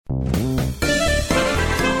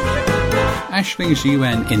Ashling's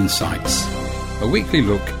UN Insights, a weekly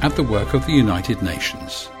look at the work of the United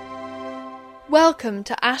Nations. Welcome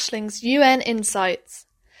to Ashling's UN Insights.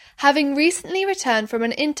 Having recently returned from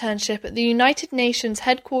an internship at the United Nations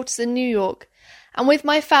headquarters in New York, and with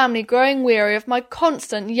my family growing weary of my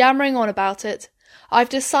constant yammering on about it, I've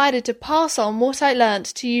decided to pass on what I learnt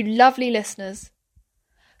to you lovely listeners.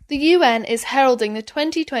 The UN is heralding the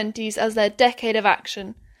 2020s as their decade of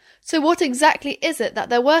action. So what exactly is it that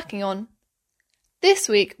they're working on? This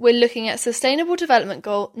week we're looking at Sustainable Development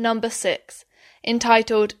Goal number 6,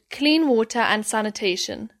 entitled Clean Water and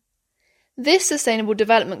Sanitation. This Sustainable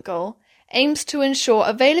Development Goal aims to ensure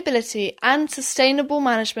availability and sustainable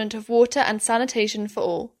management of water and sanitation for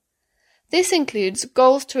all. This includes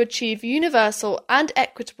goals to achieve universal and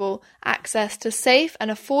equitable access to safe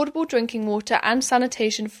and affordable drinking water and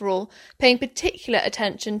sanitation for all, paying particular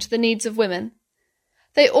attention to the needs of women.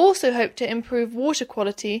 They also hope to improve water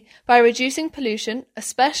quality by reducing pollution,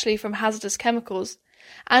 especially from hazardous chemicals,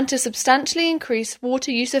 and to substantially increase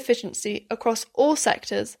water use efficiency across all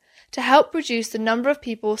sectors to help reduce the number of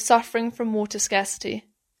people suffering from water scarcity.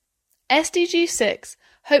 SDG 6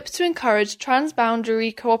 hopes to encourage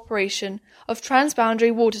transboundary cooperation of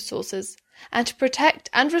transboundary water sources and to protect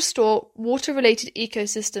and restore water-related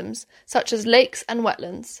ecosystems such as lakes and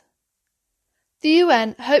wetlands. The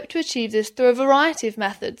UN hope to achieve this through a variety of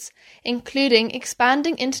methods, including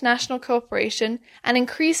expanding international cooperation and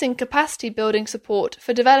increasing capacity building support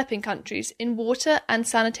for developing countries in water and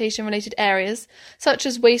sanitation-related areas, such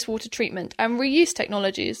as wastewater treatment and reuse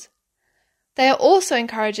technologies. They are also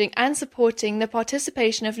encouraging and supporting the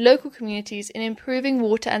participation of local communities in improving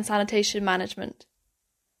water and sanitation management.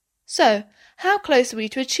 So, how close are we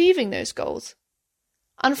to achieving those goals?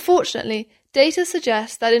 Unfortunately, data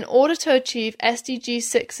suggests that in order to achieve SDG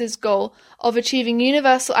 6's goal of achieving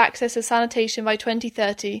universal access to sanitation by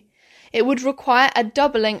 2030, it would require a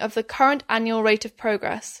doubling of the current annual rate of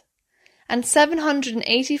progress. And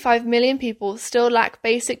 785 million people still lack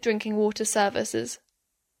basic drinking water services.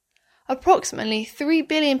 Approximately 3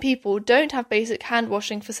 billion people don't have basic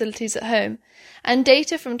hand-washing facilities at home, and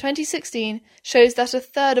data from 2016 shows that a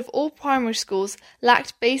third of all primary schools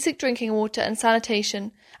lacked basic drinking water and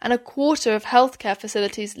sanitation, and a quarter of healthcare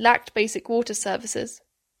facilities lacked basic water services.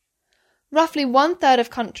 Roughly one-third of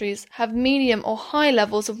countries have medium or high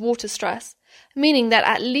levels of water stress, meaning that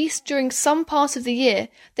at least during some part of the year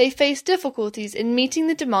they face difficulties in meeting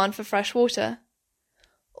the demand for fresh water.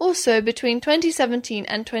 Also, between 2017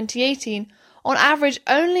 and 2018, on average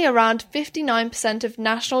only around 59% of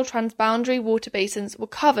national transboundary water basins were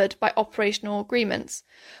covered by operational agreements,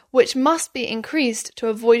 which must be increased to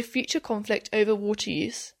avoid future conflict over water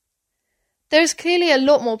use. There is clearly a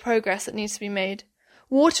lot more progress that needs to be made.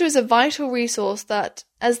 Water is a vital resource that,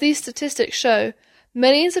 as these statistics show,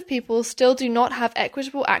 millions of people still do not have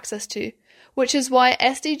equitable access to, which is why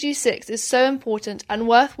SDG 6 is so important and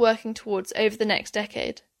worth working towards over the next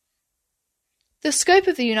decade. The scope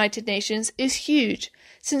of the United Nations is huge,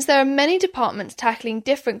 since there are many departments tackling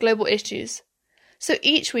different global issues. So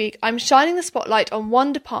each week I'm shining the spotlight on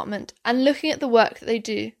one department and looking at the work that they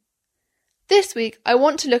do. This week I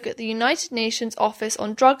want to look at the United Nations Office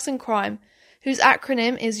on Drugs and Crime, whose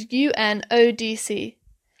acronym is UNODC.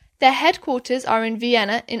 Their headquarters are in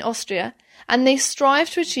Vienna in Austria, and they strive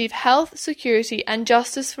to achieve health, security and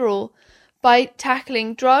justice for all by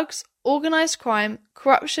tackling drugs, organised crime,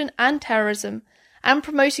 corruption and terrorism, and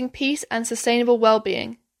promoting peace and sustainable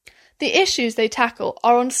well-being. The issues they tackle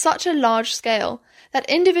are on such a large scale that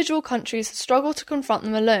individual countries struggle to confront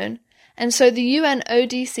them alone, and so the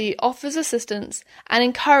UNODC offers assistance and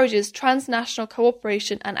encourages transnational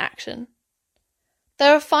cooperation and action.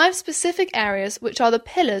 There are 5 specific areas which are the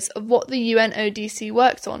pillars of what the UNODC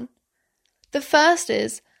works on. The first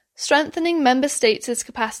is strengthening member states'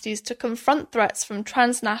 capacities to confront threats from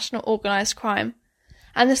transnational organised crime.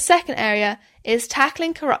 And the second area is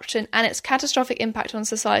tackling corruption and its catastrophic impact on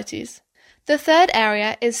societies. The third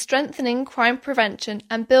area is strengthening crime prevention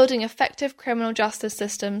and building effective criminal justice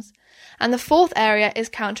systems. And the fourth area is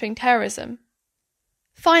countering terrorism.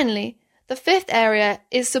 Finally, the fifth area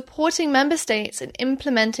is supporting member states in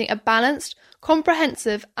implementing a balanced,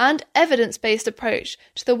 comprehensive and evidence-based approach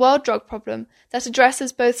to the world drug problem that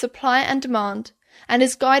addresses both supply and demand, and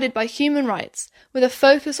is guided by human rights, with a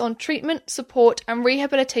focus on treatment, support and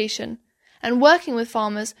rehabilitation, and working with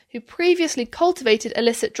farmers who previously cultivated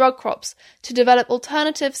illicit drug crops to develop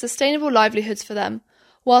alternative sustainable livelihoods for them,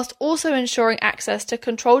 whilst also ensuring access to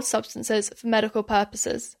controlled substances for medical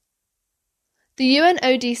purposes. The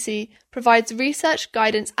UNODC provides research,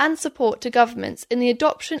 guidance and support to governments in the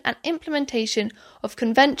adoption and implementation of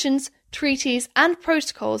conventions, treaties and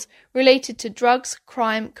protocols related to drugs,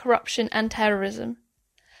 crime, corruption and terrorism.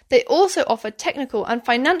 They also offer technical and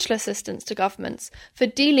financial assistance to governments for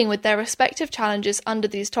dealing with their respective challenges under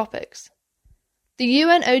these topics. The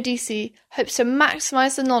UNODC hopes to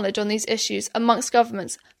maximise the knowledge on these issues amongst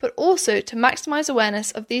governments, but also to maximise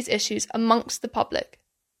awareness of these issues amongst the public.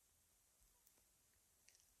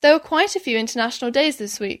 There were quite a few international days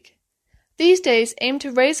this week. These days aim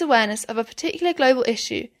to raise awareness of a particular global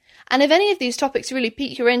issue, and if any of these topics really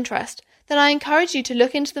pique your interest, then I encourage you to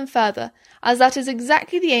look into them further, as that is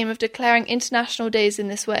exactly the aim of declaring international days in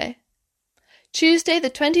this way. Tuesday, the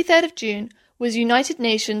 23rd of June, was United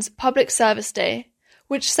Nations Public Service Day,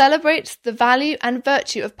 which celebrates the value and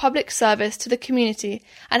virtue of public service to the community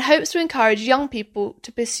and hopes to encourage young people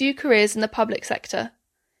to pursue careers in the public sector.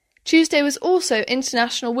 Tuesday was also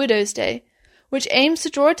International Widows' Day, which aims to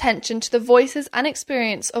draw attention to the voices and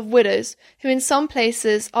experience of widows who in some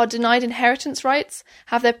places are denied inheritance rights,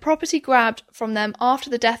 have their property grabbed from them after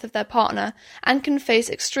the death of their partner, and can face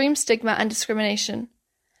extreme stigma and discrimination.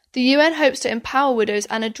 The UN hopes to empower widows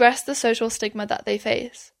and address the social stigma that they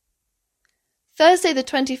face. Thursday the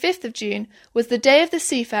 25th of June was the Day of the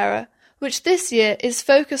Seafarer, which this year is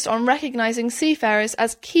focused on recognising seafarers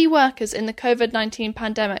as key workers in the COVID-19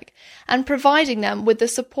 pandemic and providing them with the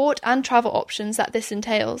support and travel options that this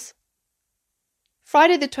entails.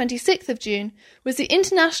 Friday the 26th of June was the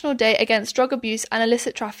International Day Against Drug Abuse and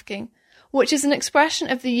Illicit Trafficking, which is an expression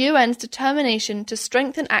of the UN's determination to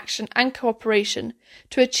strengthen action and cooperation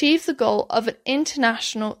to achieve the goal of an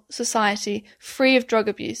international society free of drug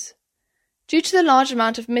abuse. Due to the large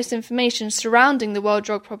amount of misinformation surrounding the world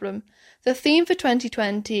drug problem, the theme for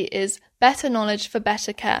 2020 is Better Knowledge for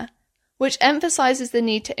Better Care, which emphasises the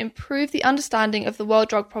need to improve the understanding of the world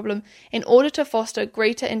drug problem in order to foster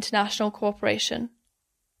greater international cooperation.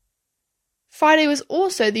 Friday was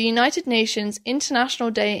also the United Nations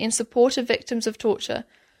International Day in Support of Victims of Torture,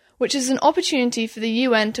 which is an opportunity for the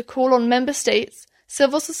UN to call on member states,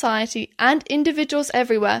 civil society and individuals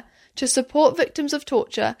everywhere to support victims of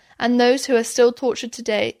torture and those who are still tortured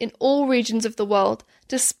today in all regions of the world,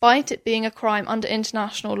 despite it being a crime under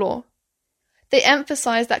international law. They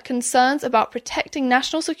emphasise that concerns about protecting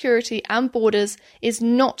national security and borders is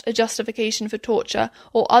not a justification for torture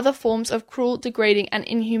or other forms of cruel, degrading and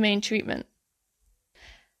inhumane treatment.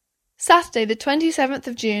 Saturday, the 27th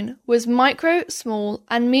of June, was Micro, Small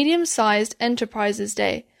and Medium-Sized Enterprises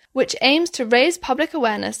Day, which aims to raise public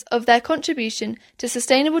awareness of their contribution to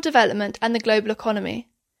sustainable development and the global economy.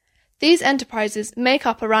 These enterprises make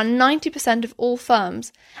up around 90% of all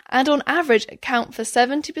firms and on average account for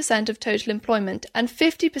 70% of total employment and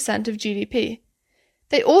 50% of GDP.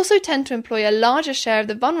 They also tend to employ a larger share of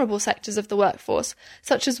the vulnerable sectors of the workforce,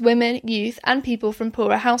 such as women, youth and people from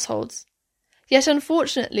poorer households. Yet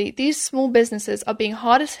unfortunately, these small businesses are being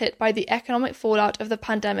hardest hit by the economic fallout of the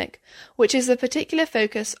pandemic, which is the particular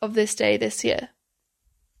focus of this day this year.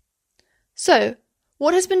 So,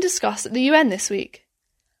 what has been discussed at the UN this week?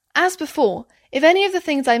 As before, if any of the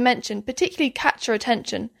things I mentioned particularly catch your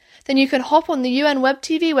attention, then you can hop on the UN Web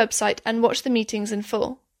TV website and watch the meetings in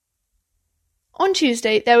full. On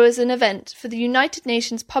Tuesday, there was an event for the United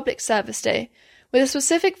Nations Public Service Day, with a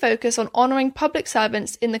specific focus on honouring public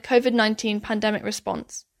servants in the COVID-19 pandemic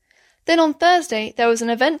response. Then on Thursday, there was an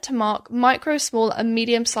event to mark Micro, Small and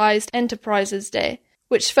Medium-Sized Enterprises Day,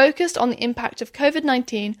 which focused on the impact of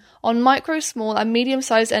COVID-19 on micro, small and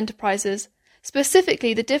medium-sized enterprises,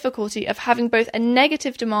 specifically the difficulty of having both a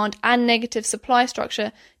negative demand and negative supply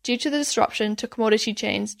structure due to the disruption to commodity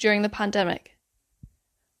chains during the pandemic.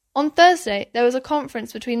 On Thursday, there was a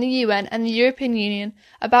conference between the UN and the European Union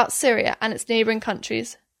about Syria and its neighbouring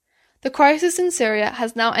countries. The crisis in Syria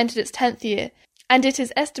has now entered its 10th year, and it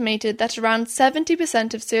is estimated that around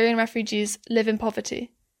 70% of Syrian refugees live in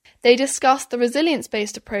poverty. They discussed the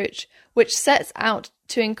resilience-based approach, which sets out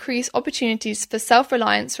to increase opportunities for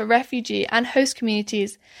self-reliance for refugee and host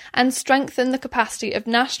communities and strengthen the capacity of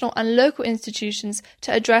national and local institutions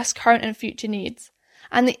to address current and future needs,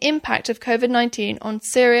 and the impact of COVID-19 on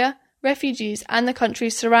Syria, refugees and the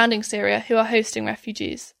countries surrounding Syria who are hosting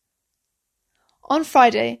refugees. On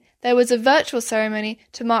Friday, there was a virtual ceremony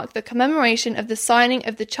to mark the commemoration of the signing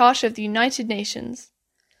of the Charter of the United Nations.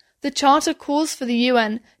 The Charter calls for the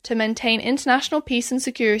UN to maintain international peace and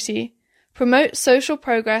security, promote social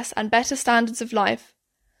progress and better standards of life,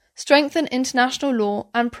 strengthen international law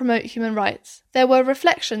and promote human rights. There were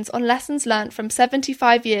reflections on lessons learnt from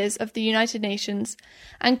 75 years of the United Nations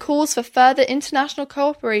and calls for further international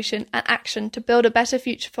cooperation and action to build a better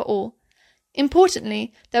future for all.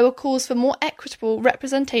 Importantly, there were calls for more equitable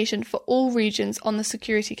representation for all regions on the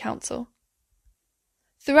Security Council.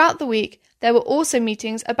 Throughout the week, there were also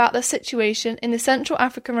meetings about the situation in the Central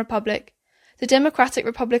African Republic, the Democratic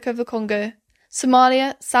Republic of the Congo,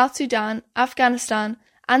 Somalia, South Sudan, Afghanistan,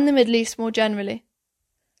 and the Middle East more generally.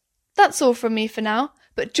 That's all from me for now,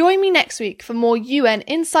 but join me next week for more UN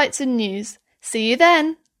insights and news. See you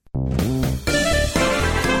then!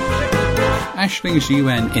 Ashling's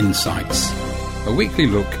UN Insights, a weekly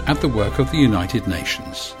look at the work of the United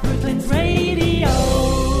Nations. Brooklyn Radio.